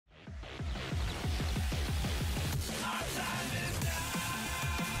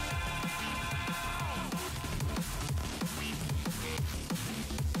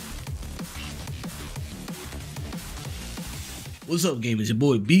What's up, gamers? Your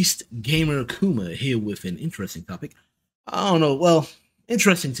boy Beast Gamer Kuma here with an interesting topic. I don't know, well,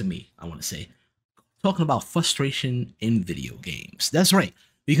 interesting to me, I want to say. Talking about frustration in video games. That's right,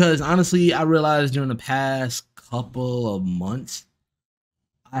 because honestly, I realized during the past couple of months,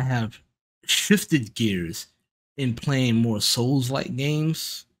 I have shifted gears in playing more Souls-like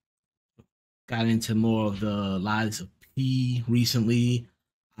games. Got into more of the Lies of P recently.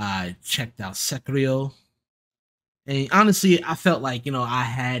 I checked out Sekiro. And honestly, I felt like, I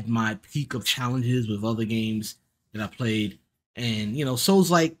had my peak of challenges with other games that I played. And, Souls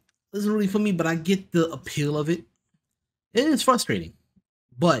like isn't really for me, but I get the appeal of it. It is frustrating,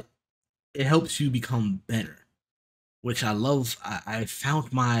 but it helps you become better, which I love. I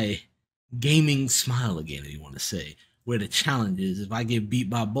found my gaming smile again, if you want to say, where the challenge is if I get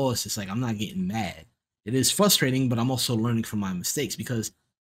beat by a boss, it's like I'm not getting mad. It is frustrating, but I'm also learning from my mistakes because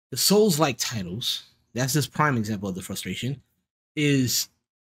the Souls-like titles, that's this prime example of the frustration, is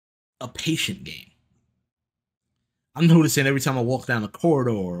a patient game. I'm noticing every time I walk down a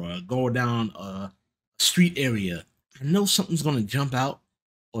corridor or go down a street area, I know something's going to jump out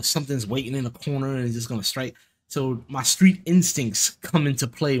or something's waiting in a corner and it's just going to strike. So my street instincts come into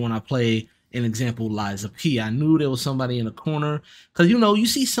play when I play an example Lies of P. I knew there was somebody in a corner because, you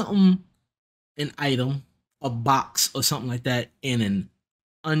see something, an item, a box or something like that in an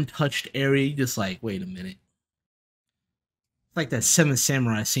untouched area, you're just like, wait a minute. It's like that Seven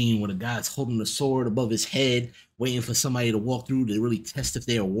Samurai scene where the guy's holding the sword above his head, waiting for somebody to walk through to really test if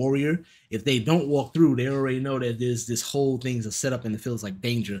they're a warrior. If they don't walk through, they already know that there's this whole thing's a setup and it feels like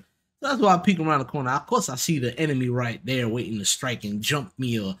danger. So that's why I peek around the corner. Of course, I see the enemy right there waiting to strike and jump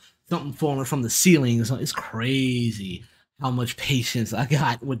me or something falling from the ceiling. So it's crazy how much patience I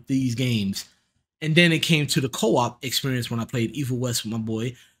got with these games. And then it came to the co-op experience when I played Evil West with my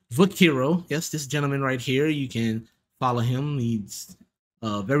boy Vakiro. Yes, this gentleman right here. You can follow him. He's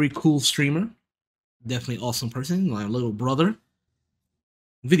a very cool streamer. Definitely awesome person. My little brother.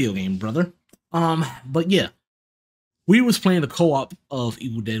 Video game brother. But yeah. We was playing the co-op of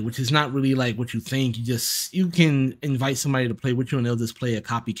Evil Dead, which is not really like what you think. You can invite somebody to play with you and they'll just play a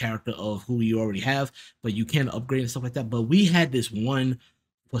copy character of who you already have, but you can upgrade and stuff like that. But we had this one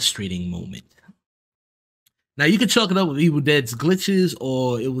frustrating moment. Now, you could chalk it up with Evil Dead's glitches,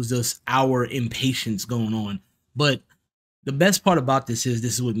 or it was just our impatience going on. But the best part about this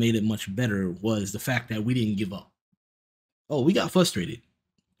is what made it much better, was the fact that we didn't give up. Oh, we got frustrated.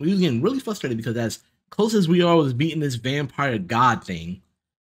 We was getting really frustrated because as close as we are was beating this vampire god thing,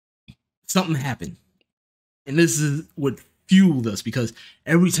 something happened. And this is what fueled us, because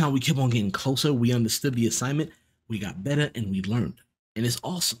every time we kept on getting closer, we understood the assignment, we got better, and we learned. And it's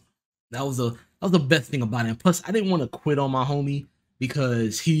awesome. That was the best thing about it. And plus, I didn't want to quit on my homie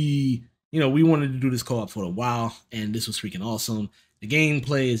because he, we wanted to do this co-op for a while, and this was freaking awesome. The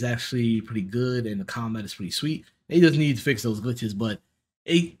gameplay is actually pretty good, and the combat is pretty sweet. They just need to fix those glitches, but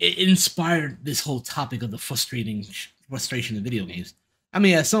it inspired this whole topic of the frustration in video games. I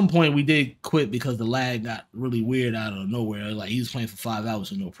mean, at some point we did quit because the lag got really weird out of nowhere. Like, he was playing for 5 hours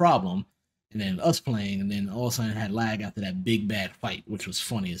with no problem, and then us playing, and then all of a sudden it had lag after that big bad fight, which was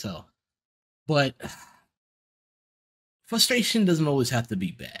funny as hell. But frustration doesn't always have to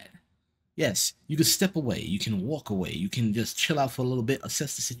be bad. Yes, you can step away, you can walk away, you can just chill out for a little bit,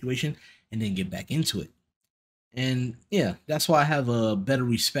 assess the situation, and then get back into it. And yeah, that's why I have a better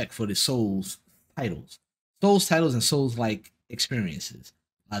respect for the Souls titles. Souls titles and Souls-like experiences.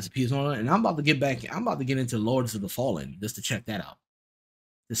 As a PS1, and I'm about to get into Lords of the Fallen just to check that out.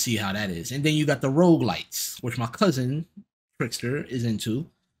 To see how that is. And then you got the roguelites, which my cousin, Trickster, is into.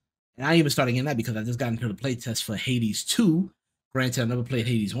 And I even started getting that because I just got into the playtest for Hades 2. Granted, I never played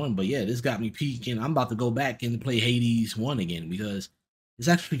Hades 1, but yeah, this got me peaking. I'm about to go back and play Hades 1 again because it's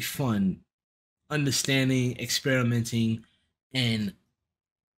actually fun understanding, experimenting, and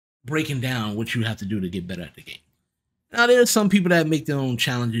breaking down what you have to do to get better at the game. Now, there's some people that make their own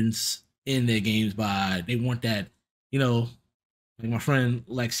challenges in their games by, they want that, like my friend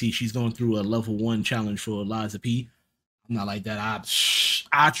Lexi, she's going through a level 1 challenge for Lies of P. I'm not like that.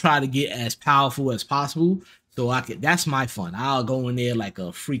 I try to get as powerful as possible so I could. That's my fun. I'll go in there like a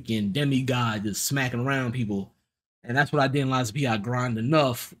freaking demigod, just smacking around people. And that's what I did in Lies of P. I grind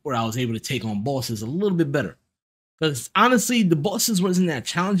enough where I was able to take on bosses a little bit better. Because honestly, the bosses wasn't that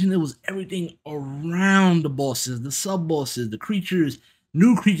challenging. It was everything around the bosses, the sub-bosses, the creatures,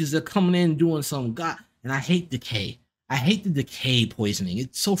 new creatures that are coming in doing some god. And I hate decay. I hate the decay poisoning.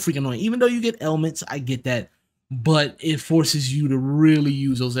 It's so freaking annoying. Even though you get elements, I get that. But it forces you to really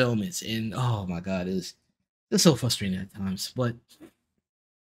use those elements. And oh my god, it's so frustrating at times. But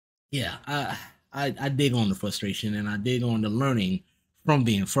yeah, I dig on the frustration and I dig on the learning from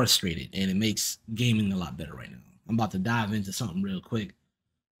being frustrated, and it makes gaming a lot better right now. I'm about to dive into something real quick.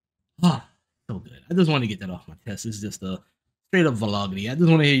 Ah, so good. I just want to get that off my chest. It's just a straight up vloggy. I just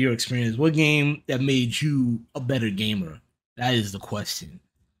want to hear your experience. What game that made you a better gamer? That is the question.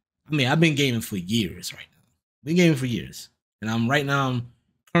 I mean, I've been gaming for years right now. Been gaming for years. And I'm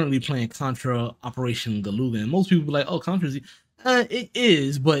currently playing Contra Operation Galuga. And most people be like, oh, Contra's it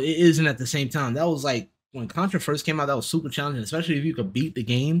is, but it isn't at the same time. That was like when Contra first came out, that was super challenging, especially if you could beat the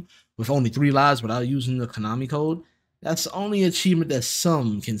game with only 3 lives without using the Konami code. That's the only achievement that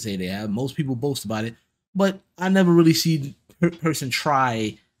some can say they have. Most people boast about it, but I never really see person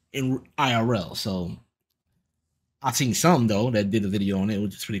try in IRL. So I've seen some though that did a video on it,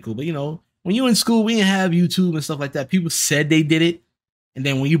 which is pretty cool. But you know, when you in school, we didn't have YouTube and stuff like that. People said they did it, and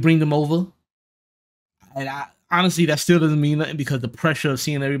then when you bring them over, and honestly, that still doesn't mean nothing because the pressure of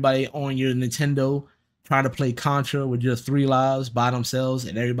seeing everybody on your Nintendo trying to play Contra with just 3 lives by themselves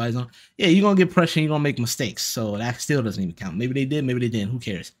and everybody's on. Yeah, you're gonna get pressure and you're gonna make mistakes. So that still doesn't even count. Maybe they did, maybe they didn't. Who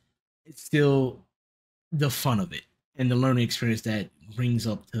cares? It's still the fun of it and the learning experience that brings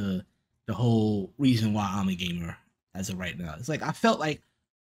up to the whole reason why I'm a gamer as of right now. It's like I felt like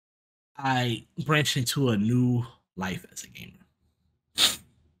I branched into a new life as a gamer.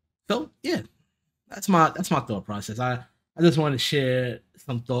 So yeah, that's my thought process. I just want to share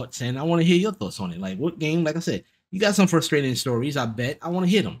some thoughts and I want to hear your thoughts on it. Like what game, like I said, you got some frustrating stories, I bet. I want to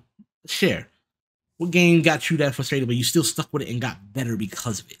hear them. Share. What game got you that frustrated, but you still stuck with it and got better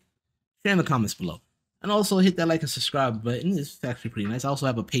because of it? Share in the comments below. And also hit that like and subscribe button. It's actually pretty nice. I also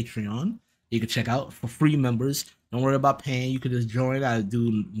have a Patreon you can check out for free members. Don't worry about paying. You can just join. I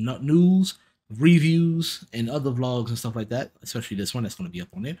do news, reviews, and other vlogs and stuff like that, especially this one that's going to be up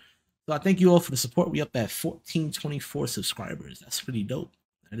on there. So I thank you all for the support. We up at 1424 subscribers. That's pretty dope.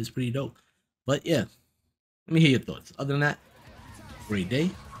 That is pretty dope. But yeah, let me hear your thoughts. Other than that, great day.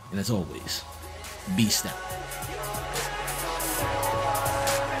 And as always, beast out.